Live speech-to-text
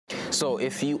So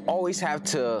if you always have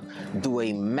to do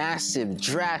a massive,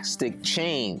 drastic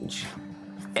change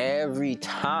every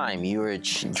time you're a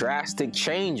drastic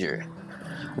changer,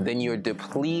 then you're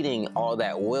depleting all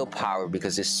that willpower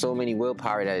because there's so many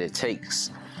willpower that it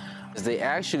takes. They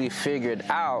actually figured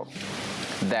out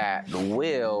that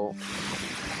will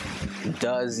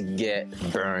does get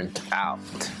burnt out.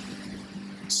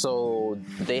 So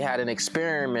they had an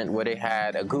experiment where they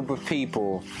had a group of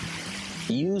people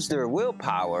use their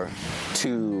willpower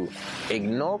to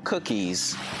ignore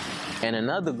cookies, and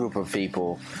another group of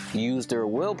people use their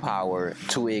willpower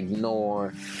to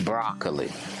ignore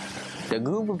broccoli. The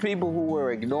group of people who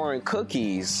were ignoring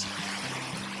cookies,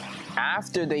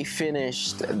 after they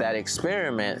finished that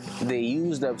experiment, they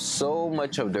used up so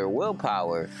much of their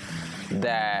willpower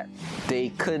that they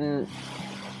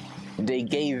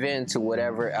gave in to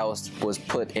whatever else was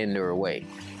put in their way.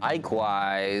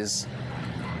 Likewise,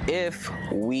 if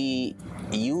we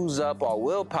use up our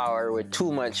willpower with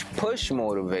too much push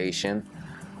motivation,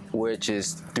 which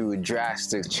is through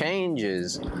drastic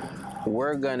changes,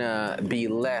 we're gonna be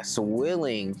less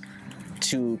willing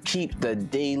to keep the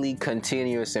daily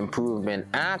continuous improvement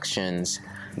actions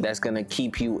that's gonna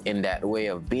keep you in that way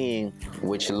of being,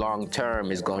 which long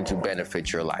term is going to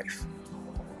benefit your life.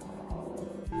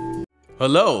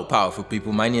 Hello, powerful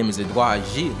people. My name is Edouard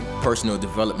Gilles, personal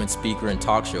development speaker and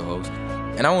talk show host,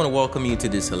 and I want to welcome you to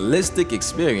this holistic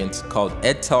experience called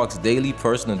Ed Talks Daily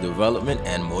Personal Development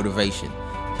and Motivation.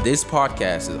 This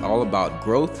podcast is all about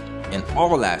growth in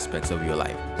all aspects of your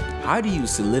life. How do you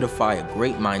solidify a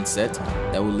great mindset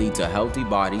that will lead to a healthy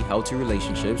body, healthy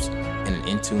relationships, and an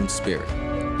in-tune spirit?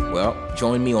 Well,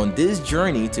 join me on this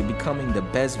journey to becoming the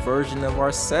best version of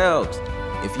ourselves.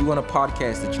 If you want a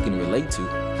podcast that you can relate to,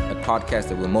 a podcast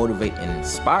that will motivate and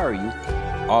inspire you,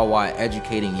 all while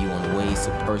educating you on ways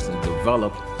to personally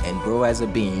develop and grow as a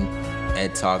being,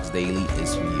 Ed Talks Daily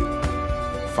is for you.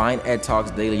 Find Ed Talks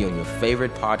Daily on your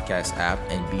favorite podcast app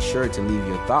and be sure to leave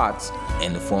your thoughts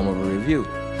in the form of a review.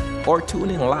 Or tune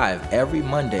in live every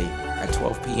Monday at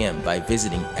 12 p.m. by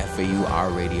visiting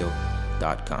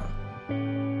faurradio.com.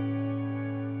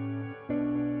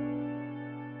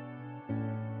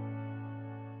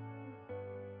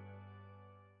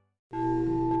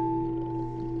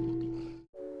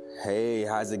 Hey,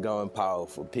 how's it going,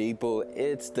 powerful people?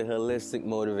 It's the Holistic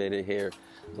Motivator here.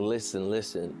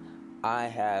 Listen. I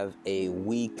have a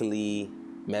weekly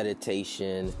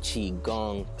meditation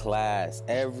Qigong class.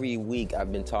 Every week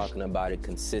I've been talking about it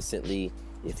consistently.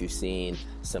 If you've seen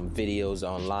some videos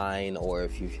online or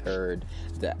if you've heard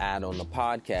the ad on the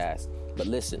podcast. But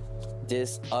listen,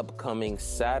 this upcoming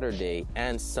Saturday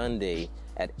and Sunday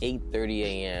at 8:30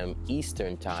 a.m.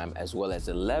 Eastern Time, as well as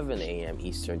 11 a.m.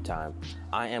 Eastern Time,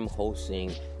 I am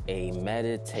hosting a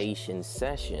meditation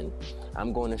session.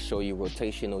 I'm going to show you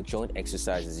rotational joint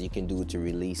exercises you can do to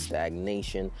release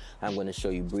stagnation. I'm going to show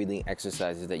you breathing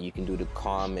exercises that you can do to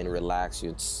calm and relax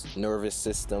your nervous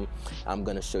system. I'm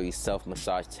going to show you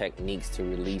self-massage techniques to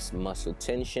release muscle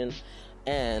tension.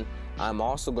 And I'm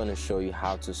also going to show you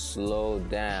how to slow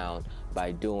down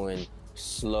by doing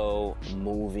slow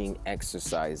moving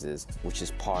exercises, which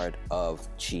is part of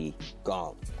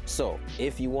Qigong. So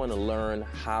if you want to learn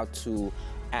how to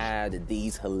add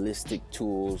these holistic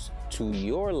tools to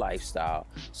your lifestyle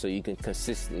so you can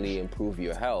consistently improve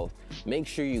your health, make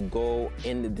sure you go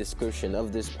in the description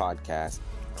of this podcast,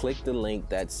 click the link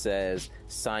that says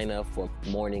sign up for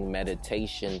morning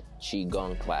meditation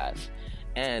Qigong class,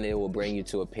 and it will bring you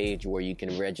to a page where you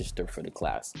can register for the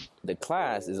class. The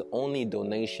class is only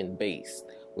donation based,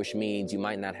 which means you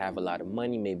might not have a lot of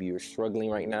money. Maybe you're struggling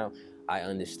right now. I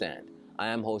understand. I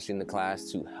am hosting the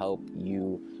class to help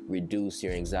you reduce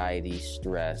your anxiety,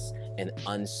 stress, and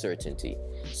uncertainty.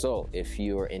 So if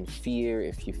you're in fear,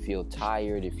 if you feel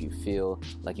tired, if you feel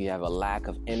like you have a lack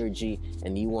of energy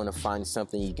and you want to find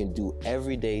something you can do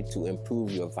every day to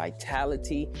improve your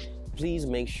vitality, please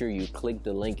make sure you click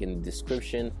the link in the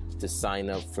description to sign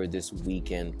up for this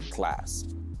weekend class.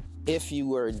 If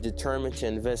you are determined to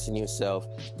invest in yourself,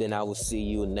 then I will see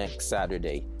you next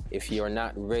Saturday. If you're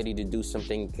not ready to do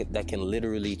something that can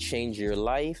literally change your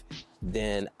life,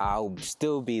 then I'll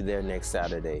still be there next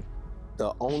Saturday.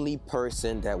 The only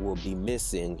person that will be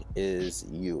missing is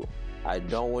you. I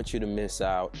don't want you to miss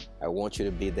out. I want you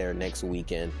to be there next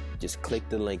weekend. Just click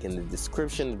the link in the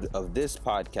description of this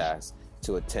podcast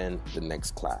to attend the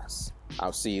next class.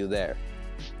 I'll see you there.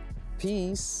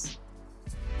 Peace.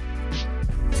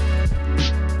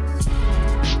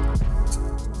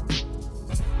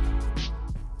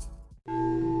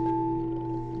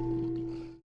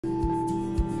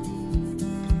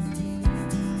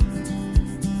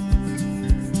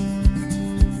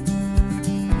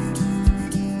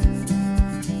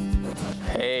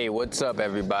 What's up,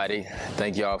 everybody?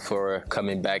 Thank y'all for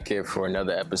coming back here for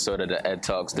another episode of the Ed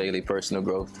Talks Daily Personal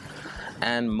Growth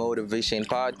and Motivation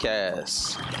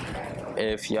Podcast.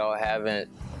 If y'all haven't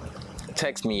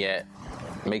texted me yet,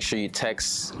 make sure you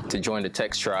text to join the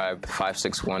text tribe,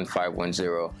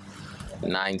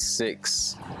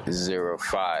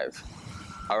 561-510-9605.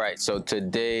 All right, so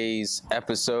today's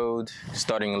episode,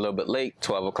 starting a little bit late,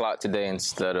 12 o'clock today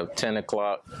instead of 10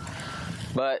 o'clock,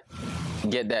 but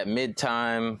get that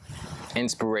mid-time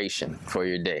inspiration for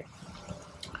your day.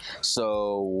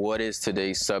 So what is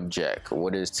today's subject?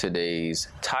 What is today's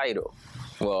title?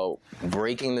 Well,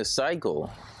 breaking the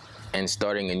cycle and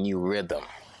starting a new rhythm.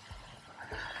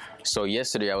 So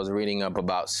yesterday I was reading up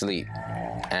about sleep,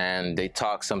 and they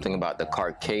talked something about the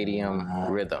circadian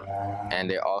rhythm, and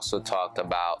they also talked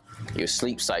about your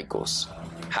sleep cycles,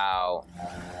 how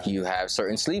you have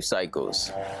certain sleep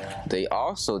cycles. They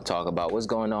also talk about what's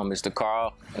going on, Mr.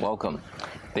 Carl. Welcome.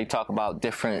 They talk about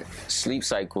different sleep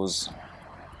cycles,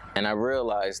 and I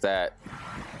realized that,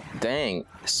 dang,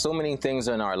 so many things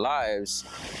in our lives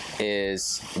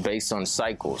is based on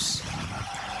cycles.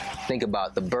 Think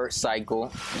about the birth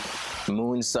cycle,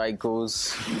 moon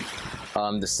cycles,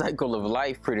 the cycle of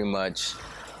life. Pretty much,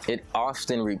 it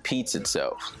often repeats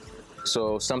itself.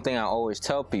 So something I always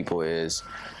tell people is,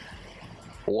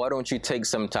 why don't you take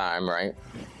some time, right?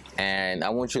 And I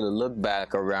want you to look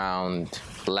back around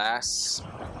last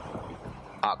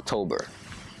October.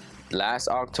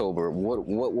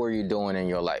 What were you doing in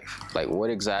your life? Like, what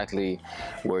exactly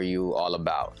were you all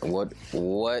about?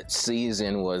 What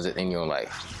season was it in your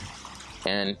life?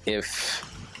 And if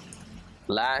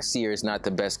last year is not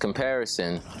the best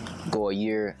comparison, go a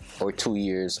year or 2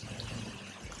 years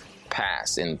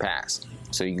past.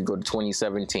 So you can go to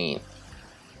 2017.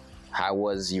 How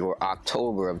was your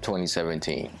October of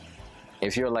 2017?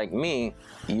 If you're like me,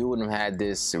 you would have had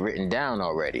this written down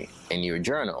already in your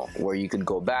journal, where you could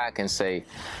go back and say,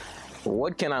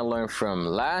 what can I learn from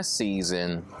last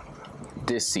season,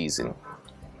 this season?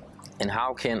 And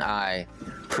how can I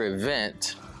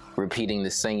prevent repeating the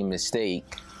same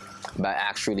mistake by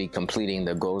actually completing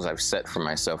the goals I've set for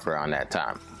myself around that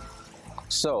time?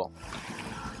 So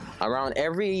around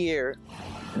every year,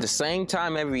 the same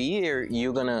time every year,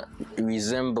 you're gonna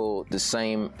resemble the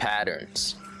same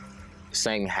patterns,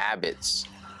 same habits,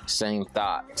 same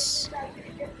thoughts,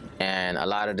 and a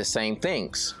lot of the same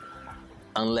things,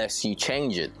 unless you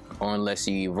change it or unless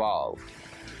you evolve.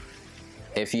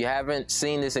 If you haven't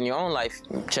seen this in your own life,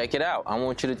 check it out. I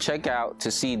want you to check out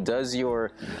to see, does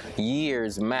your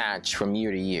years match from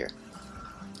year to year?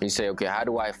 You say, okay, how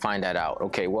do I find that out?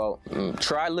 Okay, well,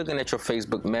 try looking at your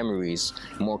Facebook memories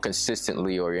more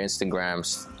consistently, or your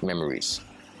Instagram's memories,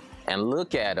 and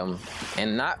look at them,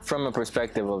 and not from a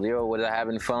perspective of, yo, was I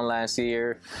having fun last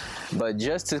year? But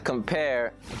just to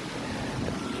compare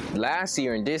last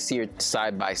year and this year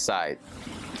side by side.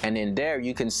 And in there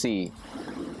you can see,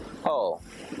 oh,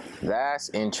 that's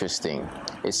interesting.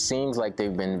 It seems like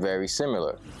they've been very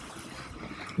similar.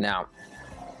 Now,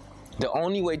 the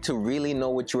only way to really know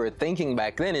what you were thinking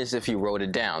back then is if you wrote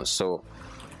it down. So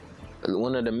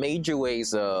one of the major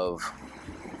ways of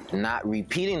not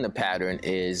repeating the pattern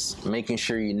is making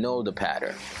sure you know the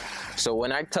pattern. So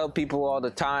when I tell people all the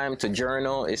time to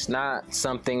journal, it's not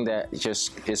something that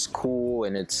just is cool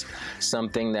and it's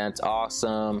something that's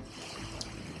awesome.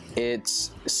 It's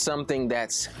something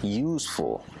that's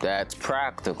useful, that's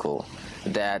practical,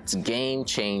 that's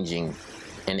game-changing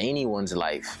in anyone's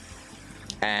life.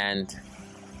 And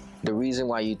the reason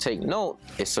why you take note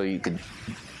is so you could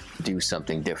do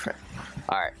something different.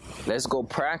 All right, let's go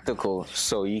practical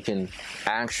so you can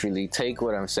actually take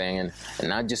what I'm saying and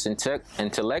not just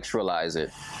intellectualize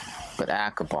it, but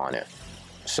act upon it.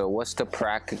 So what's the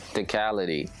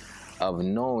practicality of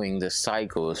knowing the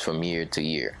cycles from year to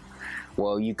year?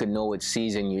 Well, you can know what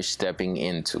season you're stepping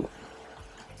into.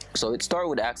 So it started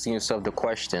with asking yourself the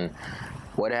question,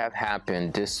 what have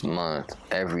happened this month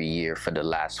every year for the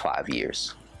last 5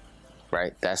 years?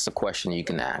 Right? That's the question you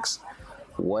can ask.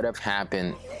 What have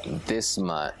happened this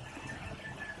month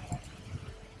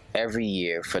every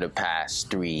year for the past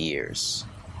 3 years?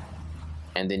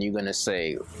 And then you're going to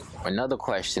say, another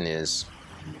question is,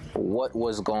 what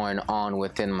was going on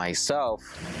within myself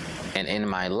and in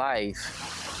my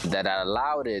life that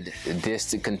allowed this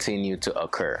to continue to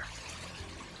occur?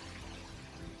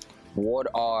 What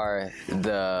are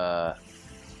the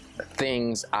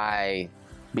things I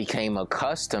became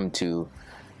accustomed to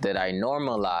that I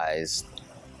normalized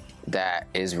that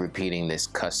is repeating this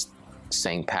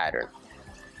same pattern?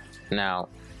 Now,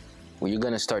 you're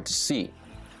going to start to see,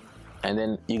 and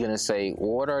then you're going to say,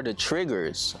 what are the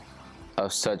triggers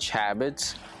of such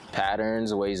habits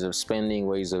patterns, ways of spending,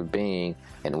 ways of being,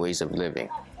 and ways of living,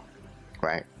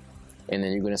 right? And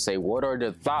then you're going to say, what are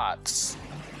the thoughts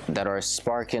that are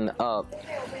sparking up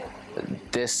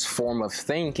this form of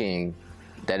thinking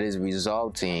that is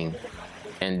resulting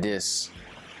in this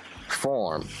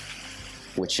form,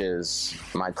 which is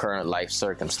my current life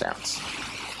circumstance?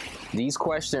 These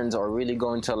questions are really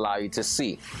going to allow you to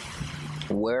see,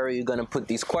 where are you going to put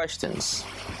these questions?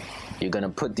 You're going to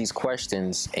put these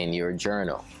questions in your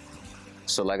journal.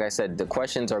 So like I said, the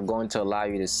questions are going to allow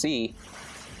you to see,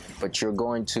 but you're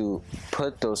going to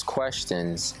put those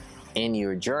questions in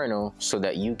your journal so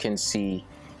that you can see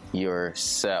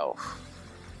yourself.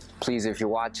 Please, if you're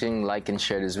watching, like and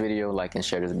share this video, like and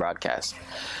share this broadcast.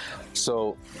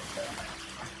 So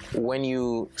when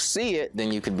you see it,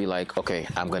 then you could be like, okay,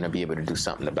 I'm going to be able to do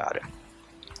something about it.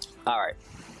 All right.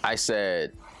 I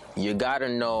said, you got to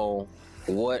know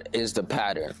what is the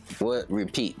pattern, what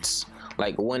repeats.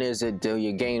 Like, when is it that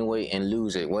you gain weight and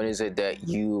lose it? When is it that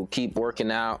you keep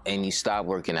working out and you stop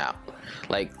working out?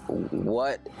 Like,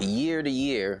 what year to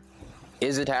year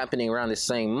is it happening around the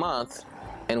same month?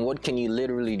 And what can you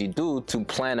literally do to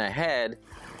plan ahead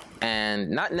and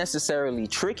not necessarily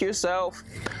trick yourself,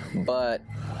 but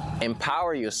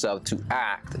empower yourself to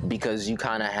act because you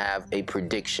kind of have a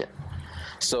prediction.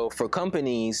 So for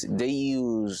companies, they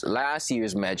use last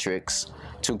year's metrics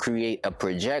to create a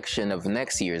projection of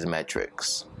next year's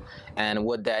metrics. And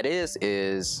what that is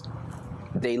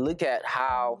they look at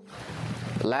how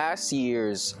last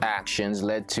year's actions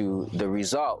led to the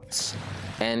results.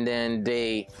 And then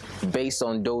they, based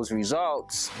on those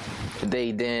results,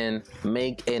 they then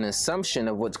make an assumption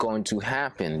of what's going to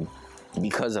happen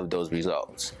because of those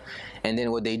results. And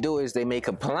then what they do is they make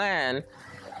a plan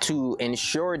to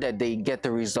ensure that they get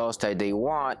the results that they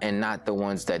want and not the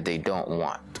ones that they don't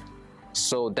want.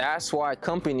 So that's why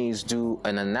companies do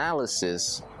an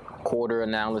analysis, quarter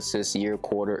analysis, year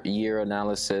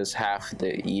analysis, half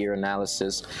the year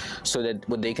analysis, so that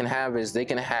what they can have is they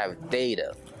can have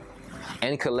data.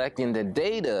 And collecting the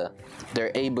data,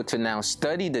 they're able to now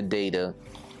study the data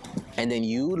and then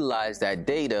utilize that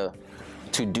data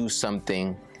to do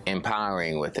something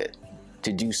empowering with it,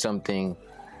 to do something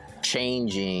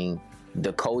changing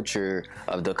the culture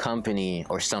of the company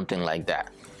or something like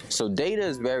that. So data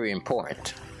is very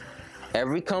important.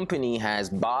 Every company has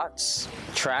bots,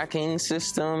 tracking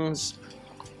systems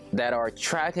that are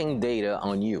tracking data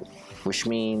on you, which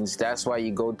means that's why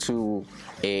you go to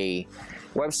a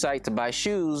website to buy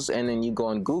shoes and then you go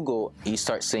on Google, you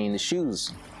start seeing the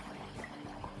shoes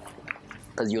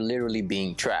because you're literally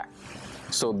being tracked.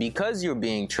 So because you're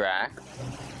being tracked,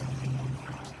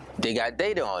 they got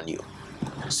data on you.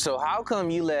 So how come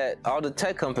you let all the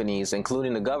tech companies,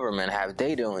 including the government, have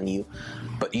data on you,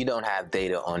 but you don't have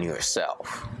data on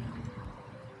yourself?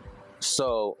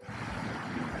 So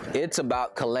it's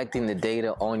about collecting the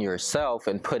data on yourself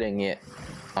and putting it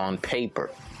on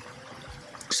paper.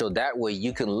 So that way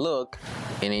you can look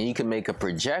and then you can make a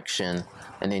projection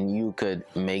and then you could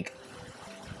make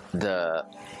the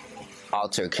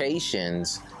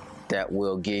altercations that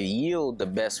will yield the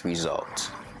best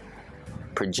results.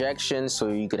 Projections so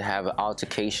you could have an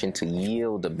altercation to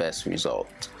yield the best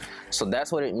result. So that's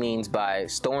what it means by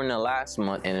storing the last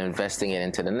month and investing it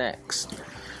into the next.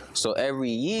 So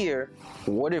every year,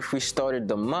 what if we started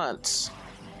the months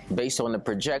based on the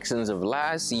projections of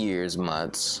last year's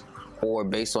months or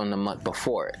based on the month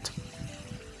before it?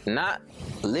 Not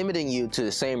limiting you to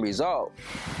the same result,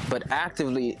 but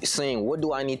actively saying, what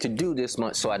do I need to do this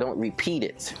month so I don't repeat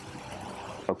it?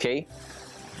 Okay?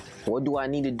 What do I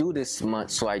need to do this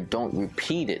month so I don't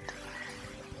repeat it?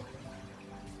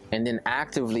 And then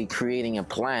actively creating a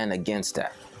plan against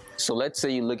that. So let's say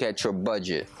you look at your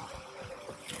budget.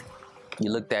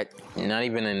 You looked at not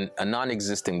even a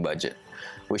non-existing budget,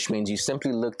 which means you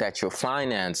simply looked at your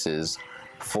finances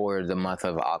for the month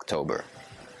of October.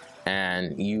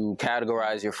 And you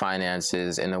categorize your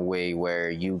finances in a way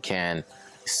where you can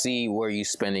see where you're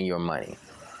spending your money.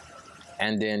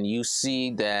 And then you see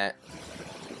that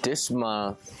this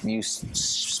month you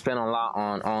spent a lot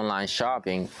on online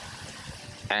shopping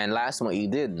and last month you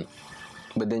didn't.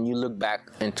 But then you look back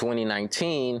in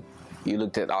 2019, you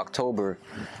looked at October,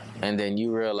 and then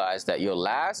you realize that your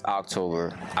last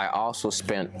October, I also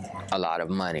spent a lot of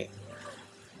money.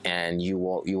 And you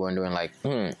wondering like,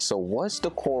 so what's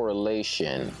the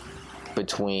correlation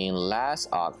between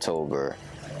last October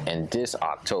and this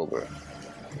October?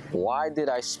 Why did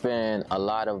I spend a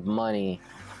lot of money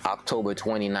October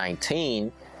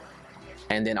 2019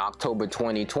 and then October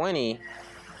 2020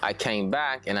 I came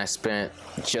back and I spent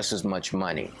just as much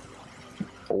money?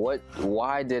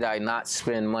 Why did I not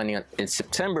spend money in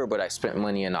September, but I spent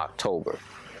money in October?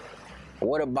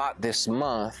 What about this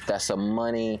month that's a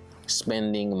money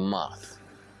spending month?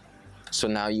 So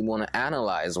now you want to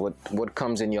analyze what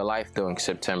comes in your life during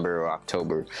September or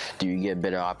October. Do you get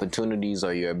better opportunities?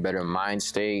 Are you a better mind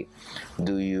state?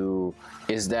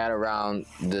 Is that around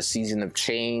the season of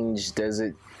change? Does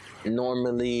it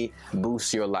normally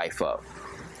boost your life up?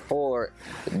 Or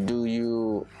do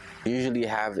you usually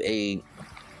have a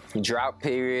drought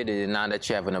period, and now that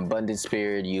you have an abundance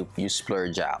period, you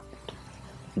splurge out?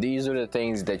 These are the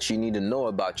things that you need to know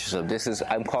about yourself.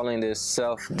 I'm calling this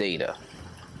self-data.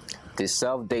 This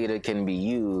self-data can be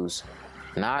used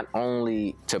not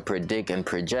only to predict and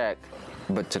project,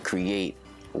 but to create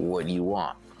what you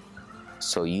want.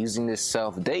 So using this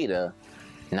self-data,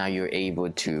 now you're able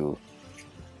to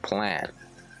plan.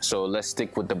 So let's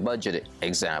stick with the budget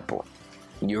example.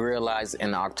 You realize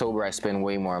in October I spend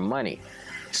way more money.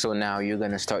 So now you're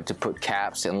going to start to put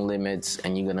caps and limits,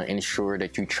 and you're going to ensure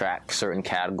that you track certain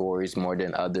categories more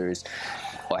than others,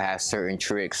 or have certain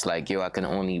tricks like, I can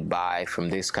only buy from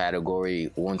this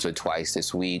category once or twice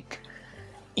this week.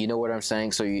 You know what I'm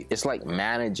saying? So it's like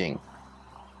managing.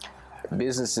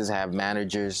 Businesses have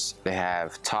managers. They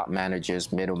have top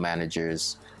managers, middle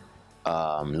managers,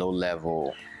 low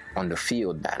level, on the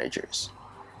field managers,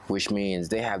 which means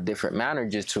they have different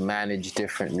managers to manage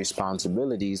different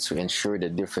responsibilities to ensure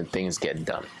that different things get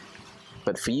done.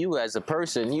 But for you as a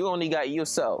person, you only got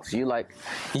yourself. You're like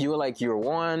your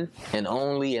one and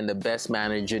only and the best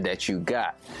manager that you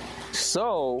got.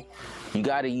 So you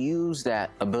got to use that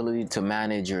ability to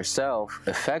manage yourself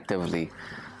effectively,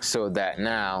 so that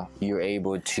now you're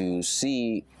able to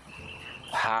see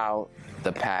how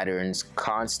the patterns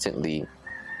constantly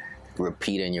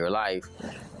repeat in your life,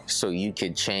 so you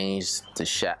could change the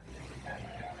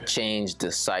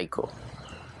cycle.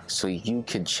 So you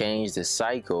could change the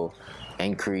cycle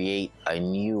and create a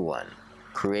new one.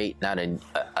 Create not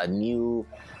a new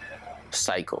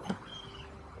cycle,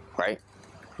 right?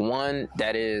 One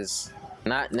that is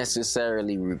not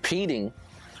necessarily repeating,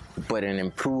 but an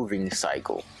improving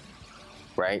cycle,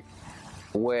 right?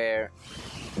 Where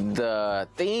the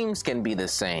themes can be the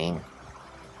same,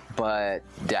 but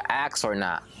the acts are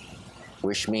not,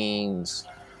 which means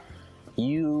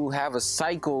you have a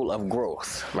cycle of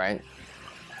growth, right?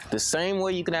 The same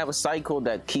way you can have a cycle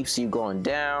that keeps you going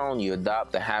down, you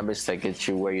adopt the habits that get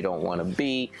you where you don't want to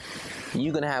be.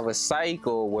 You're going to have a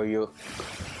cycle where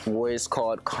it's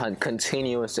called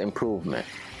continuous improvement.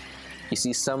 You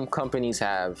see, some companies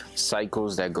have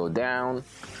cycles that go down.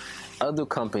 Other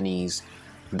companies,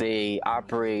 they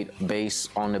operate based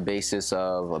on the basis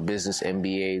of a business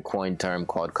MBA coined term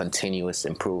called continuous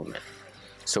improvement.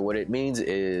 So what it means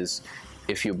is,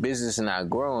 if your business is not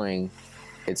growing,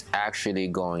 it's actually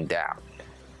going down.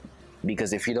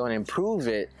 Because if you don't improve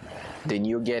it, then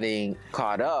you're getting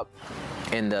caught up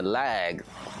in the lag.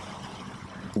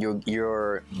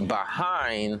 You're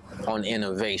behind on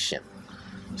innovation.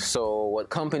 So what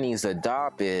companies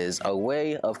adopt is a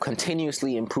way of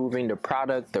continuously improving the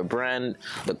product, the brand,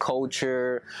 the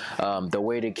culture, the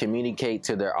way to communicate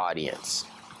to their audience.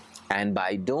 And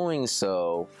by doing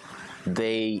so,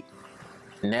 they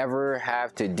never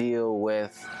have to deal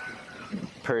with,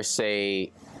 per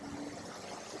se,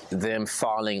 them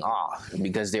falling off,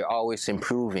 because they're always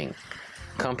improving.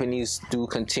 Companies do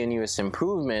continuous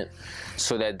improvement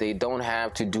so that they don't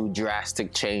have to do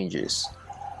drastic changes.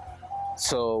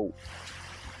 So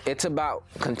it's about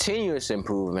continuous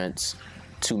improvements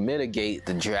to mitigate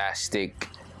the drastic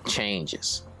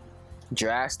changes.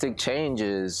 Drastic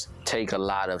changes take a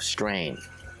lot of strain.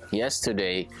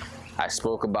 Yesterday, I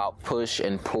spoke about push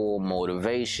and pull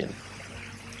motivation.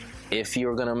 If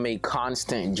you're going to make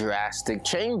constant drastic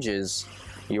changes,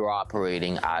 you're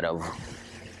operating out of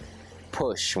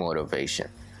push motivation.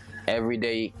 Every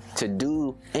day to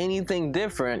do anything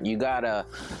different, you got to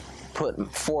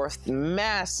put forth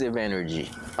massive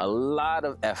energy, a lot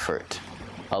of effort,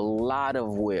 a lot of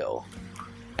will,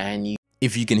 and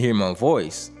If you can hear my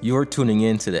voice, you're tuning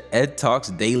in to the Ed Talks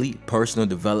Daily Personal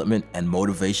Development and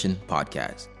Motivation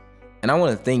Podcast. And I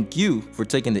want to thank you for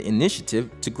taking the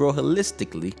initiative to grow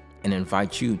holistically and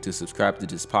invite you to subscribe to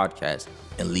this podcast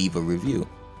and leave a review.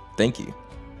 Thank you.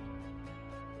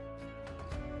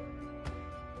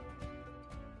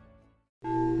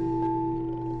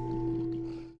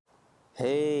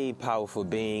 Hey, powerful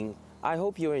being. I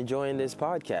hope you're enjoying this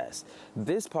podcast.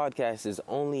 This podcast is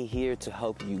only here to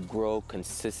help you grow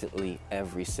consistently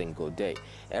every single day.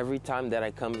 Every time that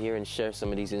I come here and share some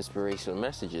of these inspirational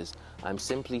messages, I'm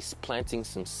simply planting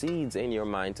some seeds in your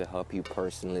mind to help you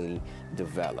personally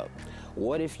develop.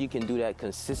 What if you can do that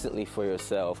consistently for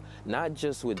yourself, not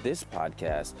just with this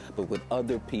podcast, but with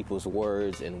other people's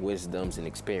words and wisdoms and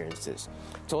experiences?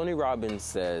 Tony Robbins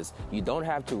says you don't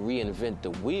have to reinvent the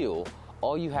wheel.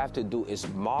 All you have to do is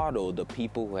model the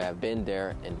people who have been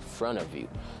there in front of you.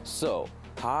 So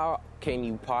how can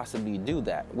you possibly do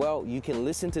that? Well, you can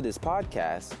listen to this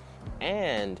podcast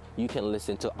and you can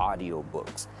listen to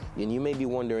audiobooks. And you may be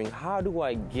wondering, how do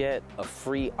I get a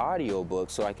free audiobook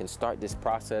so I can start this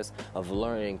process of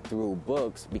learning through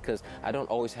books? Because I don't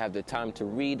always have the time to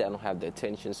read. I don't have the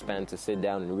attention span to sit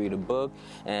down and read a book,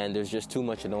 and there's just too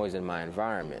much noise in my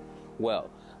environment. Well,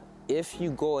 if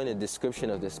you go in the description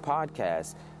of this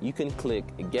podcast, you can click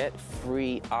Get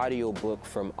Free Audiobook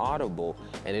from Audible,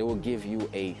 and it will give you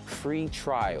a free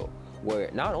trial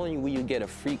where not only will you get a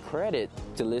free credit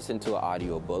to listen to an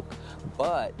audiobook,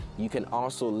 but you can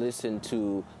also listen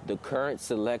to the current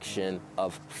selection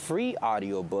of free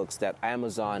audiobooks that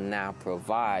Amazon now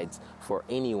provides for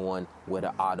anyone with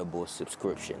an Audible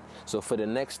subscription. So for the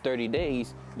next 30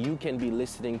 days, you can be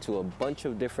listening to a bunch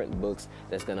of different books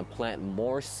that's gonna plant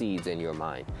more seeds in your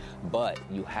mind. But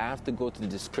you have to go to the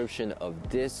description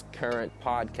of this current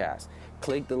podcast.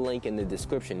 Click the link in the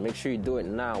description. Make sure you do it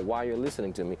now while you're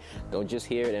listening to me. Don't just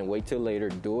hear it and wait till later.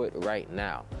 Do it right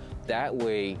now. That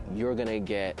way, you're going to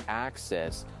get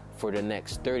access for the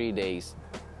next 30 days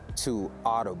to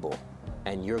Audible.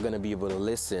 And you're going to be able to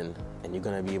listen, and you're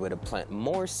going to be able to plant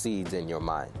more seeds in your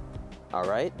mind. All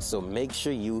right? So make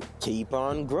sure you keep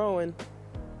on growing.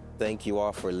 Thank you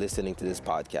all for listening to this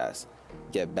podcast.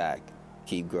 Get back.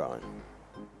 Keep growing.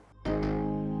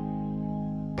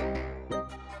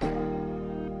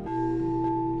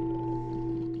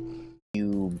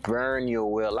 Burn your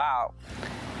will out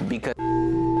because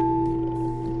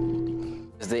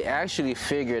they actually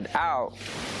figured out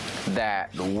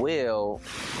that the will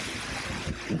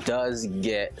does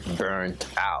get burnt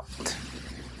out.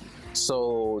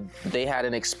 So they had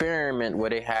an experiment where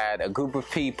they had a group of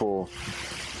people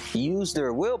use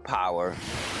their willpower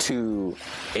to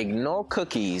ignore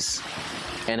cookies,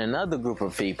 and another group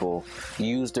of people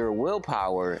use their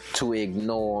willpower to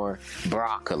ignore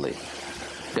broccoli.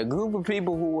 The group of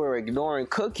people who were ignoring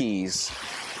cookies,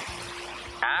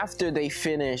 after they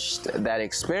finished that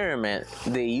experiment,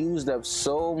 they used up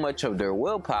so much of their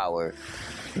willpower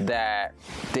that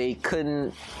they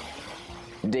gave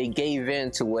in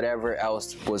to whatever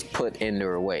else was put in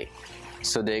their way.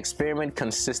 So the experiment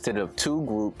consisted of two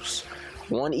groups,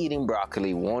 one eating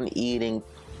broccoli, one eating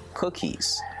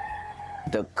cookies.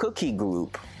 The cookie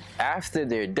group, after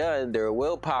they're done, their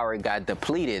willpower got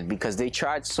depleted because they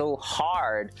tried so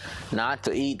hard not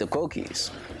to eat the cookies.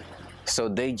 So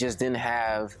they just didn't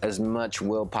have as much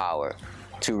willpower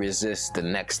to resist the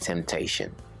next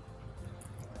temptation.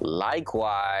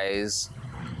 Likewise,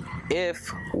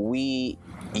 if we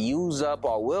use up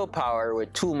our willpower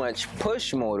with too much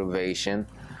push motivation,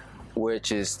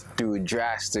 which is through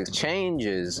drastic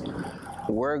changes,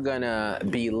 we're gonna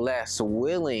be less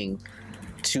willing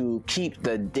to keep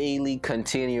the daily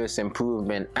continuous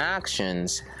improvement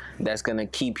actions that's going to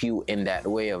keep you in that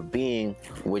way of being,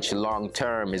 which long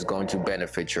term is going to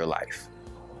benefit your life.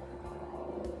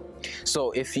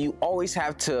 So if you always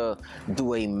have to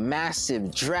do a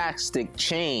massive drastic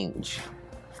change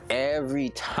every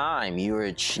time you're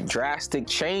a drastic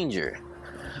changer,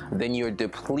 then you're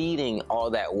depleting all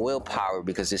that willpower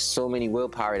because there's so many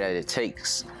willpower that it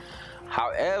takes.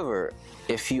 However,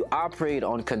 if you operate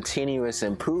on continuous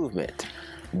improvement,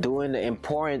 doing the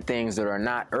important things that are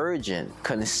not urgent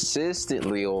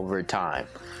consistently over time,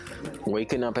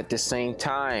 waking up at the same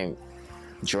time,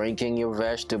 drinking your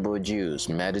vegetable juice,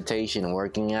 meditation,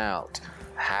 working out,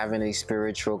 having a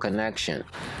spiritual connection,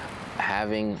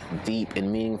 having deep and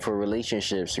meaningful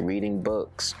relationships, reading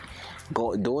books,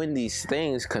 doing these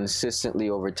things consistently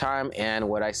over time, and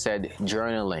what I said,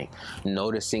 journaling,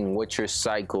 noticing what your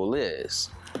cycle is.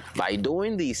 By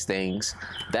doing these things,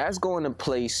 that's going to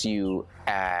place you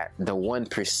at the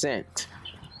 1%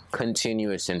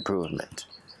 continuous improvement.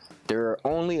 There are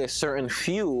only a certain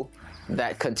few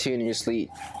that continuously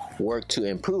work to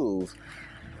improve,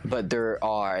 but there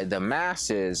are the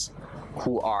masses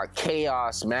who are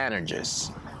chaos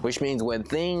managers, which means when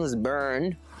things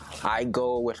burn, I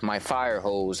go with my fire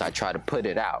hose, I try to put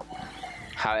it out.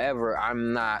 However,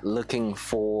 I'm not looking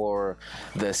for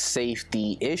the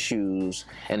safety issues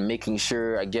and making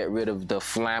sure I get rid of the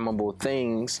flammable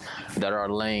things that are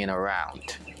laying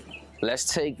around. Let's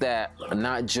take that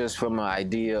not just from an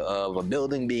idea of a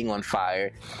building being on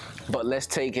fire, but let's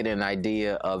take it an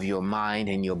idea of your mind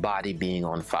and your body being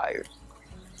on fire.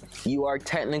 You are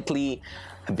technically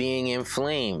being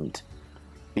inflamed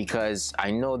because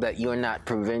I know that you're not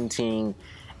preventing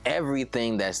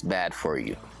everything that's bad for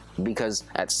you, because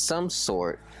at some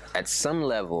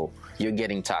level, you're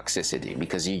getting toxicity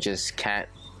because you just can't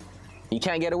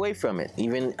get away from it,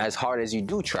 even as hard as you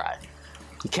do try.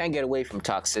 You can't get away from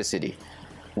toxicity.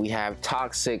 We have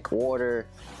toxic water,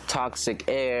 toxic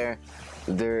air.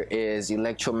 There is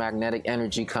electromagnetic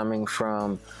energy coming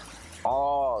from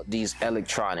all these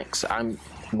electronics. I'm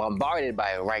bombarded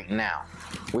by it right now,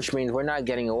 which means we're not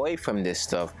getting away from this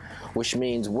stuff, which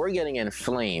means we're getting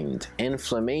inflamed.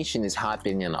 Inflammation is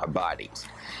happening in our bodies.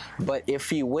 But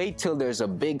if you wait till there's a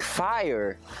big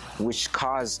fire, which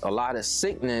causes a lot of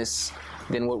sickness,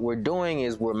 then what we're doing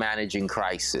is we're managing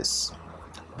crisis.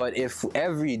 But if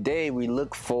every day we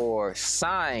look for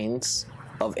signs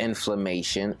of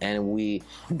inflammation and we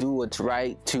do what's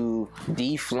right to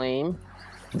deflame,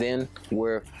 then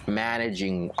we're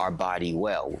managing our body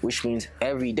well, which means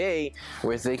every day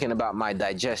we're thinking about my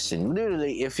digestion.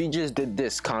 Literally, if you just did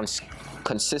this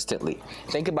consistently,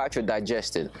 think about your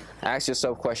digestion. Ask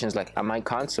yourself questions like, am I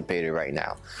constipated right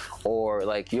now? Or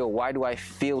like, yo, why do I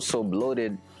feel so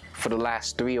bloated for the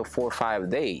last 3 or 4 or 5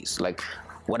 days? Like,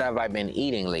 what have I been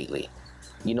eating lately?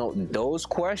 You know, those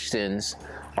questions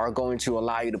are going to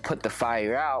allow you to put the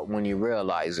fire out when you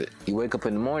realize it. You wake up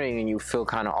in the morning and you feel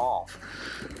kind of off.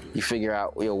 You figure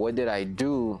out, yo, what did I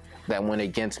do that went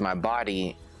against my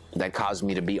body that caused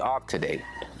me to be off today?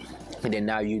 And then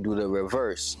now you do the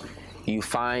reverse. You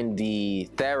find the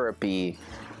therapy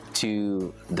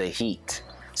to the heat.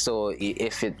 So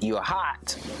if you're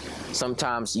hot,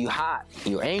 sometimes you're hot,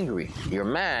 you're angry, you're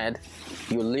mad,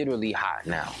 you're literally hot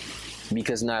now,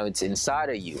 because now it's inside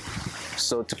of you.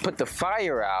 So to put the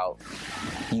fire out,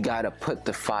 you gotta put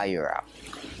the fire out,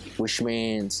 which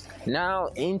means now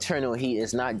internal heat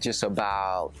is not just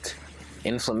about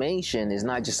inflammation, it's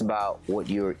not just about what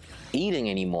you're eating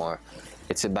anymore,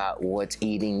 it's about what's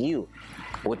eating you,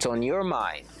 what's on your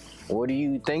mind. What are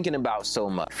you thinking about so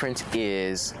much? The difference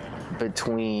is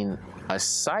between a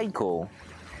cycle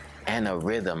and a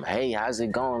rhythm. Hey, how's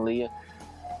it going, Leah?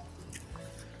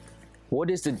 What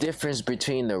is the difference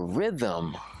between the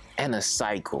rhythm and a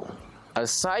cycle? A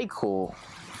cycle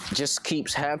just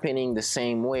keeps happening the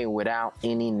same way without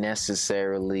any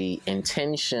necessarily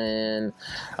intention,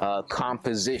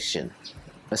 composition.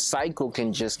 A cycle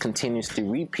can just continuously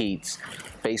repeat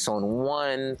based on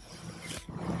one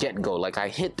get-go. Like I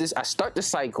start the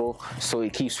cycle, so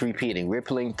it keeps repeating,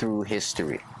 rippling through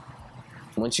history.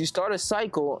 Once you start a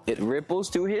cycle, it ripples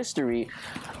through history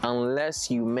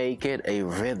unless you make it a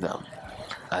rhythm.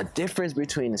 A difference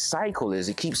between a cycle is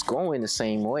it keeps going the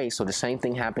same way, so the same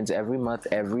thing happens every month,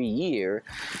 every year,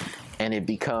 and it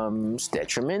becomes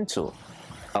detrimental.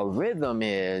 A rhythm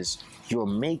is you're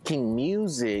making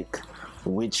music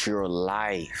with your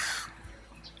life.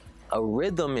 A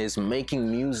rhythm is making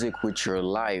music with your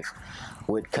life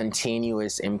with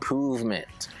continuous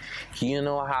improvement. You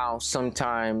know how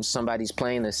sometimes somebody's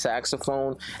playing the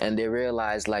saxophone and they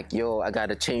realize like, yo, I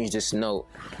gotta change this note.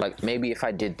 Like maybe if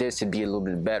I did this, it'd be a little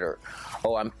bit better.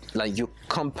 Oh, I'm like, you're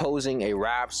composing a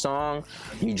rap song,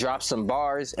 you drop some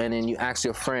bars and then you ask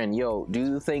your friend, yo, do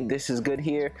you think this is good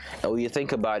here? Oh, you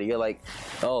think about it, you're like,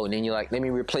 oh, and then you're like, let me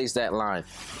replace that line.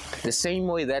 The same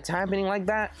way that's happening like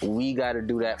that, we gotta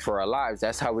do that for our lives.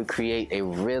 That's how we create a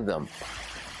rhythm.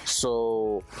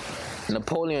 So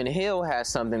Napoleon Hill has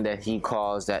something that he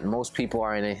calls that most people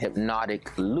are in a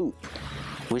hypnotic loop,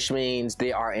 which means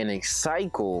they are in a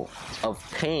cycle of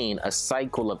pain, a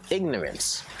cycle of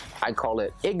ignorance. I call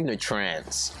it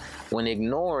ignotrance. When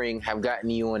ignoring have gotten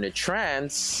you in a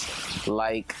trance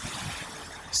like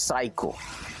cycle.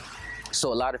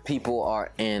 So a lot of people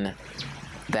are in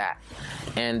that.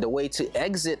 And the way to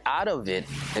exit out of it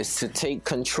is to take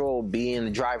control, be in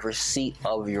the driver's seat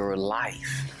of your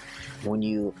life. When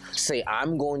you say,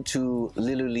 I'm going to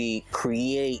literally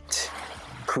create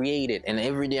it, and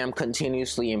every day I'm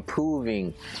continuously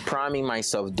improving, priming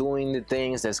myself, doing the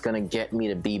things that's going to get me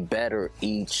to be better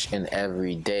each and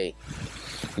every day.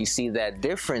 You see, that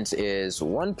difference is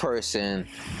one person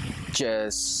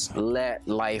just let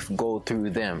life go through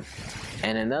them,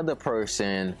 and another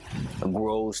person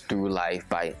grows through life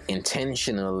by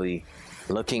intentionally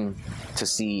looking to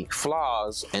see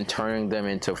flaws and turning them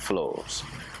into flows.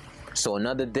 So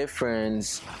another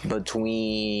difference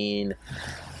between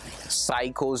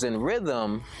cycles and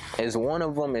rhythm is one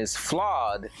of them is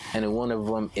flawed and one of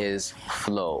them is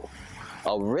flow.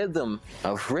 A rhythm,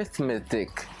 a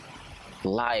rhythmic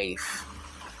life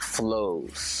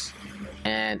flows,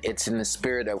 and it's in the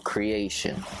spirit of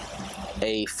creation.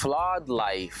 A flawed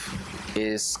life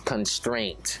is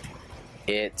constraint.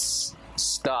 It's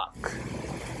stuck.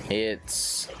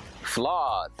 It's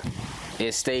flawed,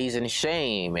 it stays in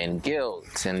shame and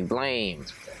guilt and blame.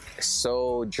 It's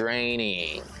so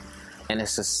draining. And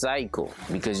it's a cycle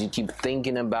because you keep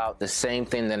thinking about the same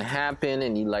thing that happened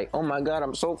and you're like, oh my God,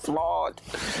 I'm so flawed.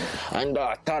 And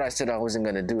I thought I said I wasn't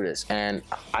going to do this. And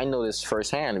I know this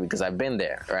firsthand because I've been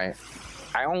there, right?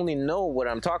 I only know what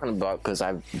I'm talking about because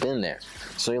I've been there.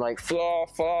 So you're like, flaw,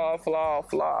 flaw, flaw,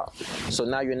 flaw. So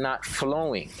now you're not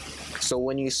flowing. So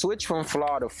when you switch from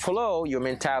flaw to flow, your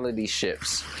mentality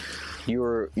shifts.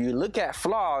 You look at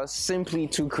flaws simply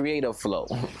to create a flow,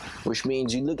 which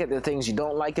means you look at the things you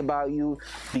don't like about you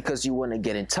because you want to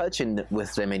get in touch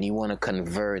with them and you want to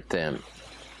convert them.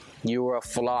 You're a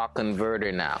flaw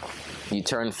converter now. You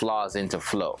turn flaws into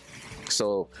flow.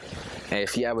 So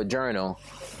if you have a journal,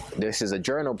 this is a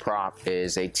journal prompt,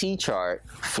 is a T-chart,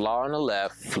 flaw on the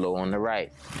left, flow on the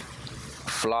right.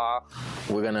 Flaw,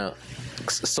 we're going to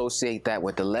associate that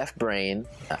with the left brain,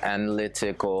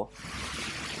 analytical.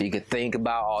 You could think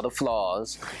about all the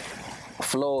flaws.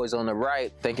 Flow is on the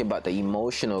right. Think about the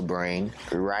emotional brain.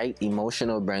 Right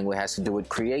emotional brain, what has to do with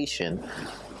creation.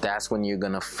 That's when you're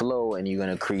going to flow and you're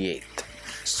going to create.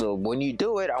 So when you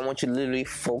do it, I want you to literally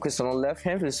focus on the left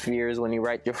hemispheres when you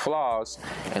write your flaws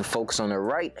and focus on the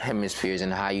right hemispheres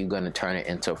and how you're going to turn it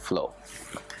into flow.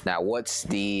 Now, what's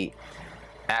the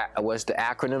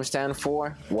acronym stand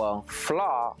for? Well,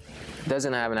 flaw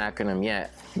doesn't have an acronym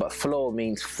yet, but flow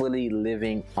means fully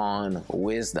living on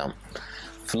wisdom.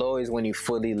 Flow is when you're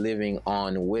fully living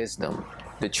on wisdom.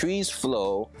 The trees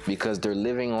flow because they're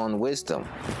living on wisdom.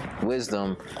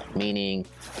 Wisdom meaning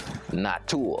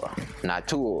natur.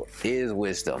 Natur is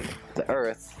wisdom. The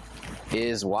earth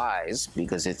is wise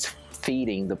because it's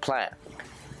feeding the plant.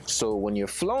 So when you're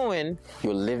flowing,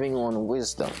 you're living on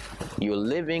wisdom. You're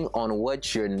living on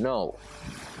what you know.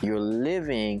 You're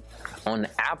living on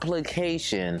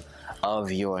application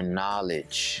of your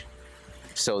knowledge.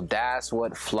 So that's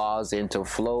what Flaws into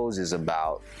Flows is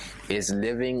about, is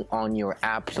living on your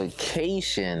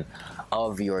application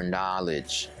of your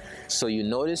knowledge. So you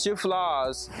notice your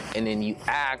flaws and then you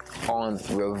act on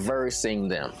reversing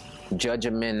them. Judge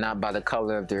a man not by the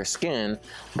color of their skin,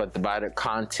 but by the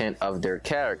content of their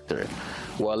character.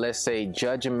 Well, let's say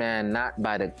judge a man not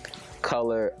by the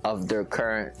color of their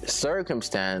current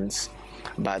circumstance,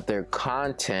 but their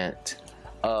content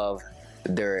of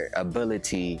their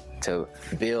ability to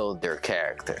build their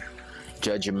character.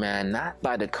 Judge a man not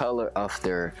by the color of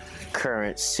their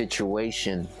current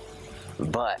situation,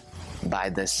 but by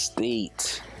the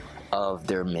state of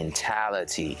their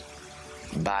mentality,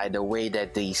 by the way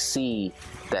that they see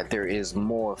that there is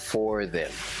more for them.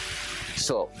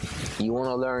 So, you want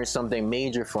to learn something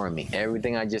major from me.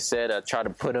 Everything I just said, I try to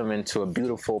put them into a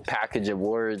beautiful package of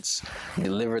words,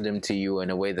 deliver them to you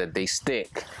in a way that they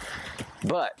stick.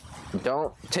 But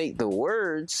don't take the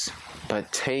words,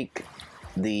 but take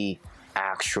the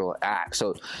actual act.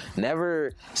 So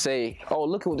never say, oh,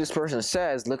 look at what this person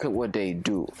says, look at what they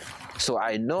do. So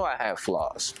I know I have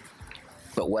flaws,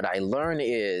 but what I learn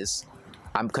is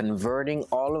I'm converting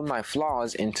all of my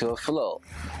flaws into a flow.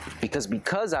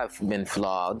 Because I've been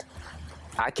flawed,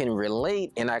 I can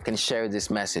relate and I can share this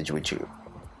message with you,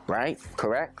 right?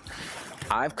 Correct?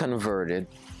 I've converted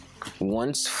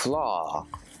one's flaw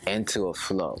into a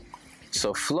flow.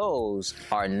 So flows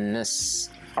are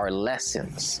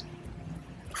lessons.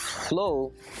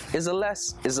 Flow is a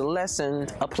lesson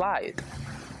applied,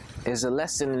 is a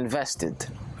lesson invested.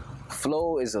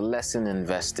 Flow is a lesson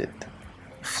invested.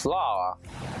 Flaw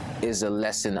is a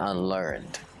lesson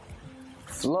unlearned.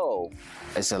 Flow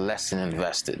is a lesson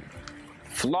invested.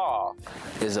 Flaw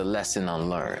is a lesson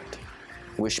unlearned,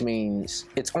 which means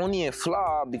it's only a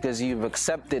flaw because you've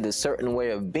accepted a certain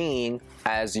way of being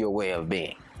as your way of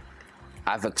being.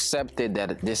 I've accepted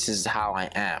that this is how I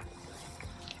am.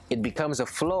 It becomes a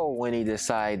flow when you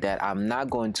decide that I'm not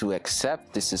going to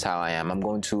accept this is how I am. I'm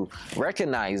going to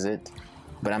recognize it,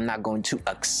 but I'm not going to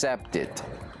accept it.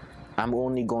 I'm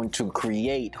only going to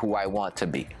create who I want to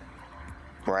be,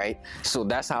 right? So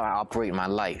that's how I operate my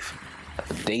life.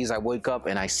 Days I wake up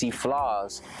and I see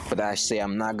flaws, but I say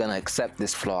I'm not going to accept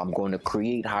this flaw. I'm going to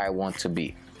create how I want to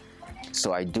be.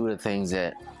 So I do the things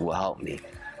that will help me.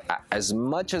 As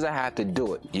much as I have to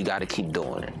do it, you got to keep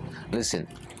doing it. Listen,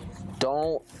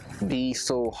 don't be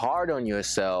so hard on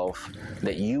yourself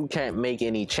that you can't make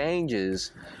any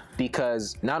changes,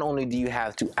 because not only do you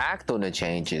have to act on the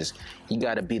changes, you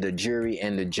got to be the jury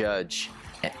and the judge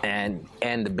and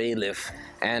the bailiff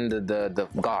and the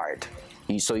guard.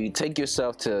 So you take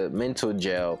yourself to mental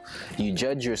jail, you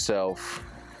judge yourself,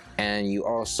 and you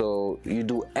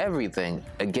do everything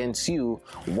against you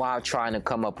while trying to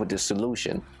come up with a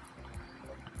solution.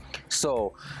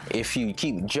 So if you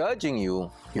keep judging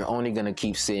you, you're only gonna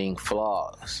keep seeing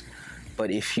flaws.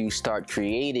 But if you start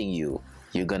creating you,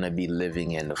 you're gonna be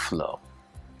living in the flow.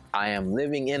 I am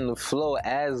living in the flow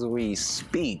as we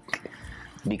speak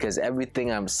because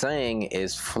everything I'm saying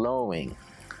is flowing.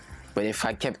 But if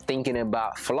I kept thinking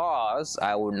about flaws,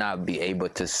 I would not be able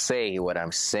to say what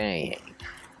I'm saying.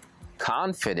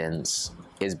 Confidence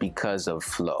is because of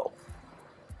flow.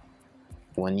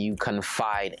 When you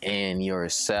confide in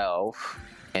yourself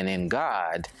and in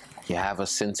God, you have a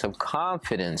sense of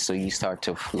confidence, so you start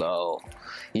to flow.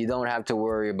 You don't have to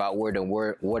worry about where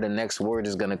the next word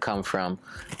is going to come from.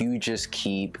 You just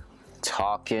keep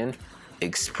talking,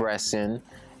 expressing,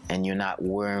 and you're not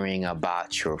worrying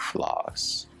about your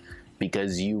flaws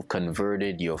because you've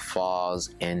converted your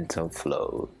flaws into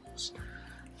flows.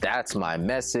 That's my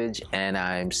message, and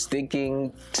I'm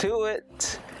sticking to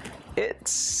it.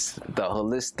 It's the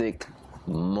Holistic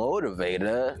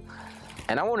Motivator.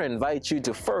 And I want to invite you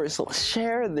to first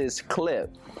share this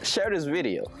clip, share this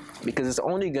video, because it's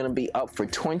only going to be up for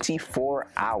 24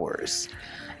 hours.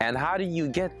 And how do you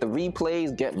get the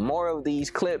replays, get more of these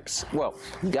clips? Well,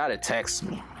 you got to text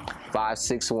me,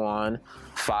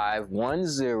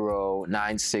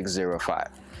 561-510-9605.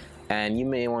 And you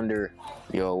may wonder,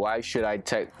 why should I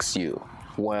text you?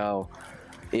 Well,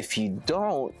 if you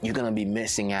don't, you're going to be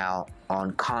missing out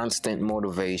on constant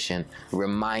motivation,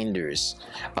 reminders,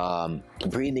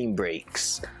 breathing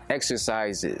breaks,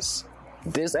 exercises.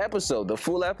 This episode, the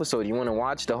full episode, you want to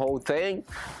watch the whole thing?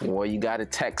 Well, you got to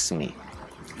text me.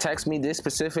 Text me this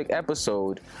specific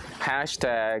episode,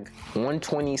 hashtag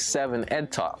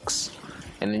 127EdTalks,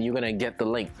 and then you're going to get the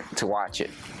link to watch it.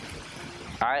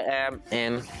 I am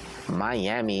in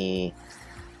Miami.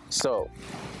 So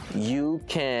I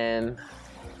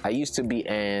used to be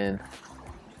in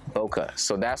Boca,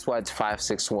 so that's why it's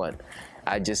 561.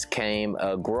 I just came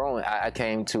I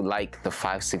came to like the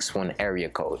 561 area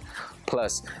code.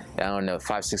 Plus, I don't know,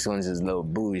 561 is a little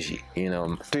bougie,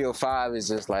 305 is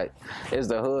just like, it's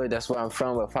the hood, that's where I'm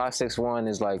from, but 561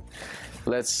 is like,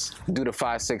 let's do the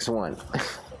 561.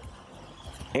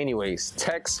 Anyways,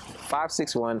 text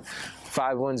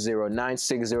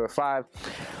 561-510-9605.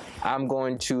 I'm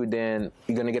going to you're going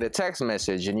to get a text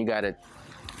message, and you got to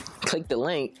click the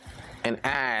link and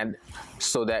add,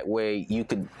 so that way you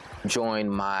could join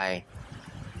my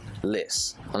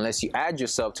list. Unless you add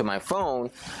yourself to my phone,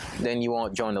 then you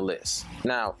won't join the list.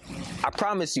 Now, I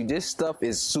promise you this stuff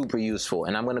is super useful,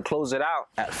 and I'm going to close it out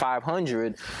at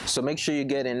 500, so make sure you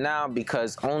get in now,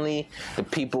 because only the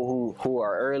people who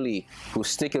are early, who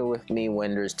sticking with me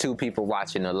when there's 2 people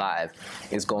watching the live,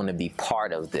 is going to be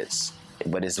part of this.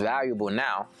 But it's valuable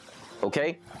now.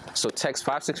 Okay, so text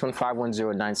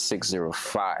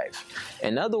 561-510-9605.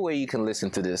 Another way you can listen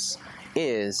to this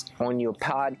is on your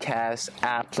podcast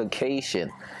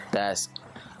application. That's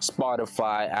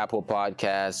Spotify, Apple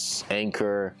Podcasts,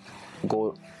 Anchor.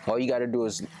 All you got to do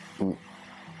is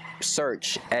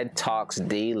search Ed Talks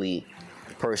Daily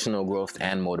Personal Growth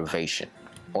and Motivation.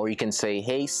 Or you can say,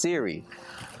 hey Siri,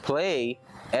 play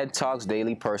Ed Talks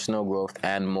Daily Personal Growth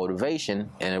and Motivation,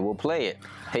 and it will play it.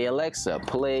 Hey Alexa,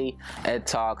 play Ed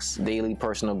Talks Daily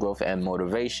Personal Growth and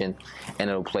Motivation, and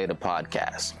it'll play the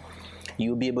podcast.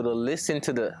 You'll be able to listen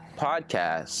to the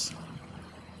podcast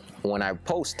when I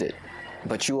post it,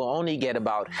 but you will only get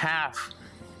about half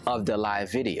of the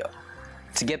live video.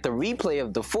 To get the replay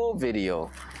of the full video,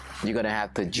 you're going to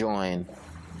have to join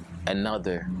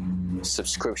another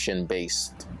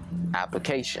subscription-based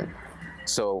application.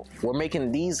 So we're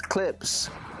making these clips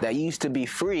that used to be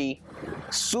free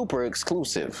super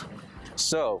exclusive.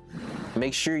 So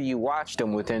make sure you watch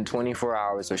them within 24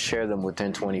 hours or share them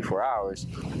within 24 hours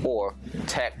or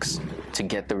text to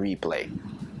get the replay.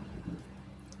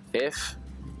 If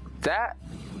that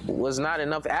was not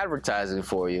enough advertising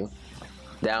for you,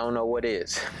 then I don't know what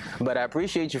is. But I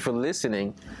appreciate you for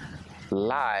listening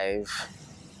live,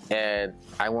 and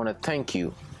I want to thank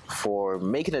you for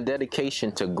making a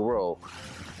dedication to grow,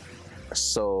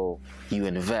 so you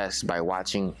invest by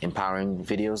watching empowering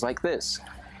videos like this.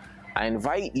 I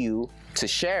invite you to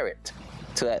share it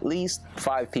to at least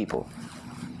 5 people.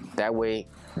 That way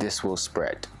this will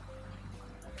spread.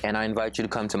 And I invite you to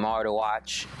come tomorrow to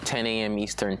watch 10 a.m.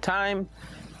 Eastern Time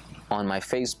on my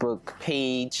Facebook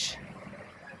page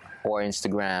or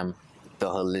Instagram, The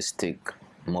Holistic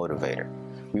Motivator.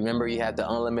 Remember, you have the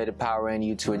unlimited power in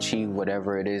you to achieve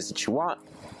whatever it is that you want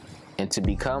and to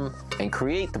become and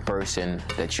create the person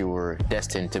that you were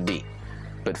destined to be.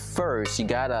 But first, you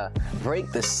gotta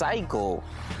break the cycle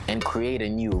and create a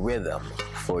new rhythm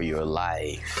for your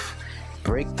life.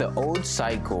 break the old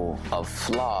cycle of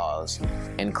flaws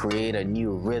and create a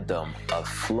new rhythm of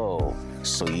flow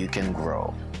so you can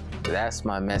grow. That's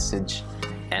my message,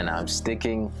 and I'm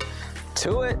sticking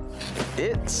to it.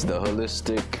 It's the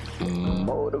Holistic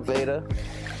Motivator.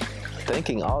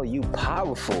 Thanking all you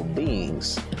powerful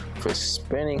beings for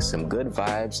spinning some good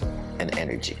vibes and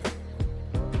energy.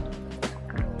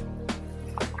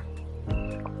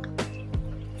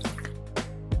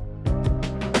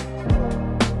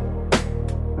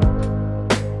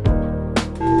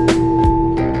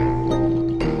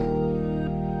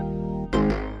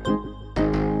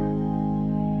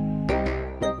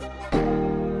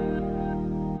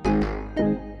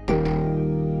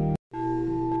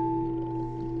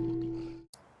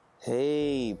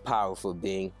 Hey, powerful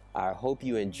being. I hope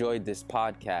you enjoyed this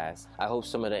podcast. I hope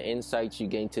some of the insights you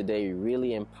gained today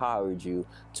really empowered you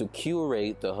to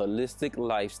curate the holistic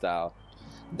lifestyle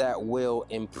that will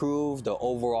improve the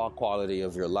overall quality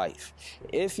of your life.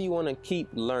 If you want to keep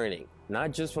learning,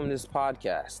 not just from this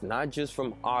podcast, not just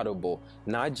from Audible,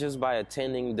 not just by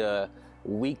attending the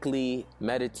weekly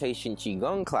meditation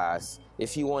Qigong class,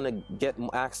 if you want to get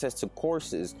access to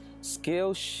courses,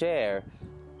 Skillshare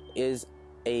is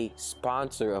a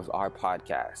sponsor of our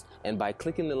podcast, and by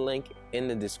clicking the link in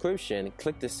the description,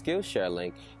 click the Skillshare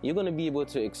link, you're going to be able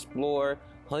to explore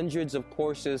hundreds of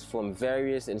courses from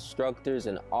various instructors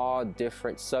in all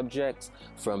different subjects,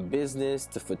 from business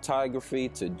to photography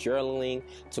to journaling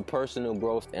to personal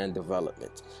growth and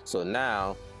development. So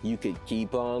now you could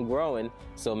keep on growing.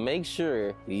 So make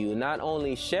sure you not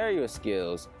only share your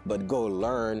skills, but go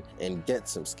learn and get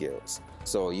some skills.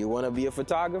 So you want to be a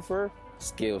photographer?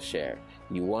 Skillshare.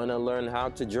 You want to learn how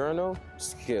to journal?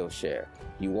 Skillshare.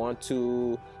 You want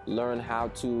to learn how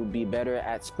to be better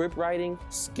at script writing?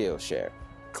 Skillshare.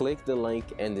 Click the link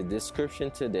in the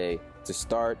description today to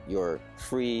start your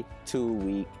free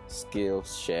 2-week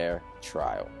Skillshare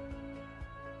trial.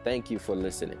 Thank you for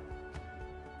listening.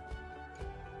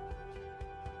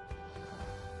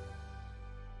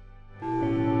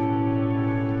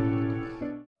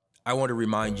 I want to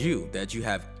remind you that you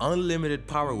have unlimited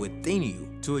power within you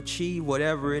to achieve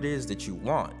whatever it is that you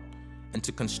want and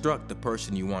to construct the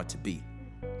person you want to be.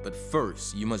 But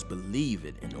first, you must believe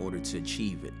it in order to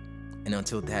achieve it. And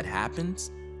until that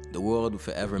happens, the world will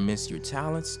forever miss your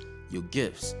talents, your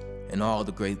gifts, and all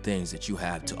the great things that you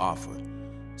have to offer.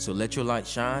 So let your light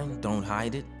shine, don't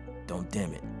hide it, don't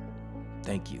dim it.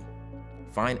 Thank you.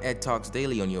 Find Ed Talks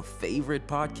Daily on your favorite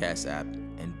podcast app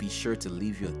and be sure to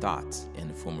leave your thoughts in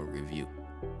the form of review.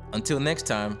 Until next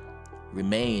time,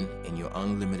 remain in your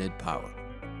unlimited power.